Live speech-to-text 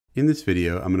In this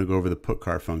video, I'm going to go over the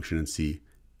putCar function in C,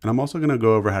 and I'm also going to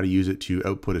go over how to use it to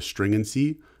output a string in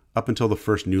C up until the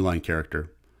first Newline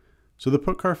character. So the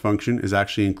putCar function is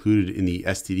actually included in the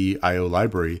stdio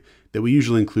library that we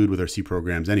usually include with our C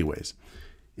programs anyways.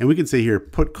 And we can say here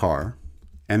putCar,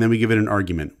 and then we give it an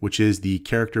argument, which is the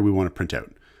character we want to print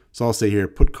out. So I'll say here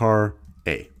putCar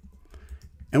A.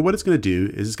 And what it's going to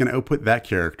do is it's going to output that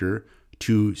character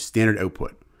to standard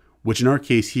output, which in our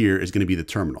case here is going to be the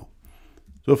terminal.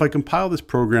 So if I compile this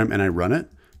program and I run it,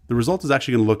 the result is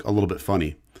actually going to look a little bit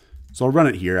funny. So I'll run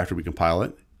it here after we compile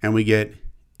it, and we get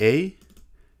A,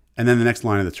 and then the next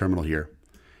line of the terminal here.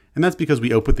 And that's because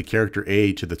we output the character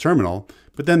A to the terminal,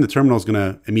 but then the terminal is going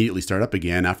to immediately start up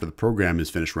again after the program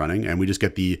is finished running, and we just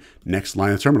get the next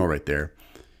line of the terminal right there.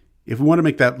 If we want to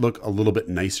make that look a little bit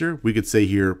nicer, we could say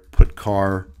here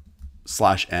putCar/n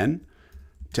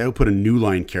to output a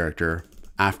Newline character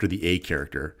after the A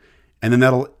character. And then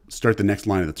that'll start the next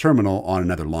line of the terminal on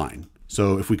another line.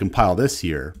 So if we compile this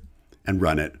here and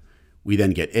run it, we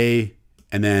then get A,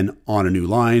 and then on a new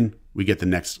line, we get the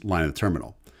next line of the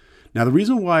terminal. Now the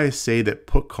reason why I say that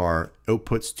putCar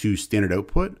outputs to standard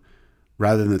output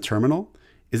rather than the terminal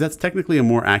is that's technically a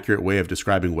more accurate way of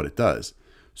describing what it does.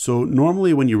 So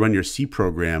normally when you run your C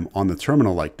program on the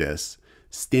terminal like this,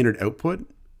 standard output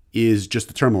is just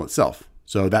the terminal itself.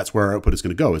 So that's where our output is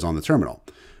going to go, is on the terminal.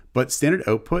 But standard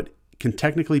output can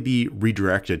technically be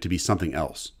redirected to be something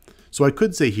else. So I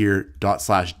could say here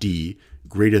 ./d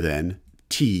greater than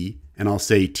t, and I'll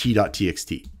say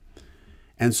t.txt.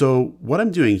 And so what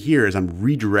I'm doing here is I'm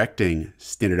redirecting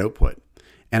standard output,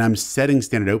 and I'm setting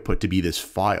standard output to be this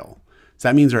file. So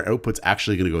that means our output's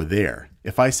actually going to go there.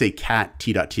 If I say cat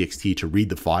t.txt to read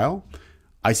the file,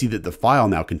 I see that the file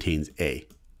now contains A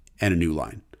and a new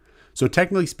line. So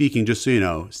technically speaking, just so you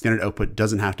know, standard output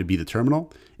doesn't have to be the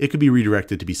terminal. It could be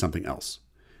redirected to be something else.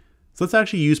 So let's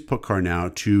actually use putCar now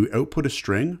to output a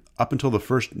string up until the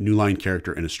first Newline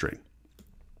character in a string.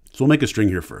 So we'll make a string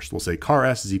here first. We'll say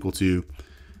car_s is equal to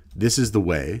this is the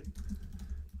way.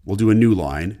 We'll do a new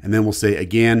line, and then we'll say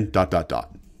again ... And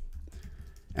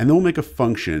then we'll make a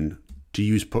function to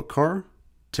use putCar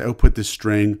to output this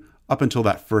string up until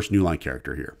that first Newline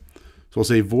character here. So we'll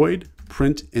say void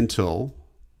print until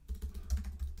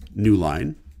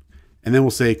Newline, and then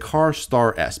we'll say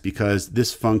car*s because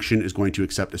this function is going to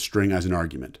accept a string as an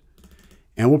argument.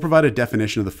 And we'll provide a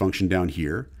definition of the function down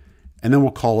here, and then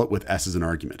we'll call it with s as an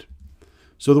argument.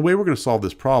 So the way we're going to solve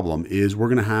this problem is we're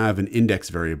going to have an index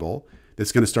variable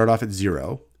that's going to start off at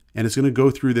 0, and it's going to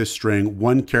go through this string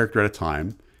one character at a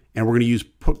time, and we're going to use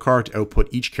putCar to output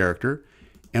each character,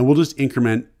 and we'll just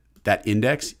increment that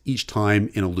index each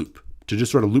time in a loop to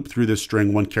just sort of loop through this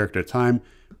string one character at a time,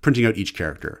 printing out each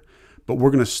character. But we're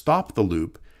going to stop the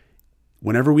loop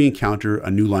whenever we encounter a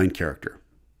Newline character.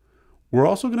 We're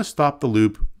also going to stop the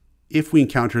loop if we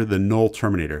encounter the null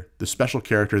terminator, the special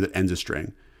character that ends a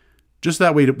string. Just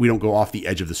that way we don't go off the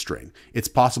edge of the string. It's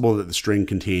possible that the string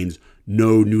contains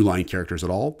no Newline characters at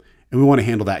all, and we want to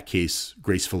handle that case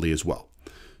gracefully as well.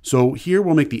 So here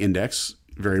we'll make the index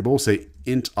variable, say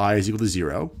int I is equal to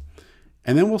 0,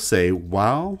 and then we'll say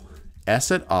while s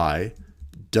at I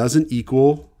doesn't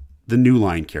equal the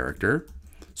Newline character,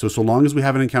 so long as we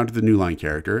haven't encountered the Newline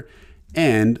character,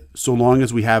 and so long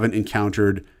as we haven't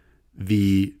encountered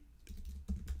the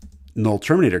null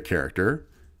terminator character,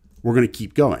 we're going to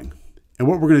keep going. And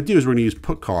what we're going to do is we're going to use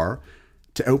putCar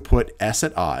to output s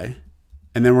at I,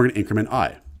 and then we're going to increment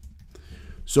I.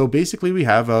 So basically we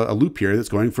have a loop here that's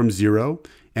going from 0,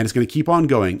 and it's going to keep on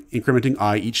going, incrementing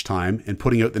I each time and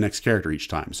putting out the next character each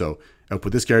time. So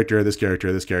output this character, this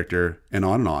character, this character, and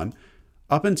on,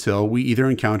 up until we either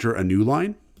encounter a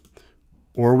Newline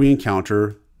or we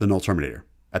encounter the null terminator.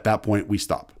 At that point, we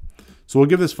stop. So we'll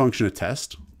give this function a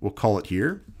test. We'll call it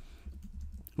here.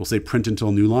 We'll say print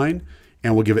until Newline,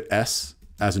 and we'll give it s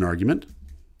as an argument.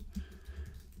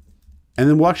 And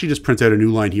then we'll actually just print out a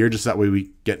new line here, just that way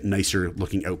we get nicer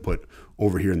looking output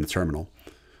over here in the terminal.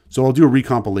 So I'll do a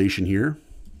recompilation here,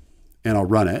 and I'll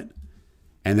run it,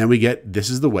 and then we get this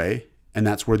is the way, and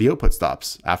that's where the output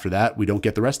stops. After that, we don't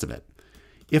get the rest of it.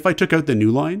 If I took out the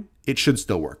new line, it should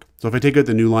still work. So if I take out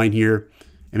the new line here,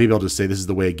 and maybe I'll just say this is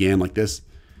the way again like this,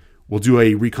 we'll do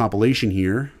a recompilation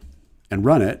here and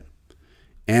run it,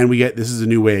 and we get this is a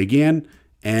new way again,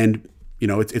 and you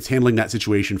know it's handling that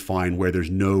situation fine where there's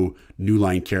no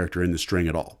Newline character in the string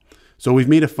at all. So we've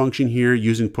made a function here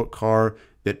using putCar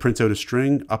that prints out a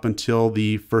string up until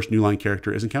the first Newline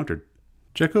character is encountered.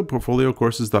 Check out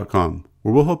portfoliocourses.com,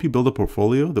 where we'll help you build a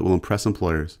portfolio that will impress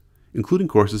employers, including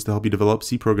courses to help you develop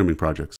C programming projects.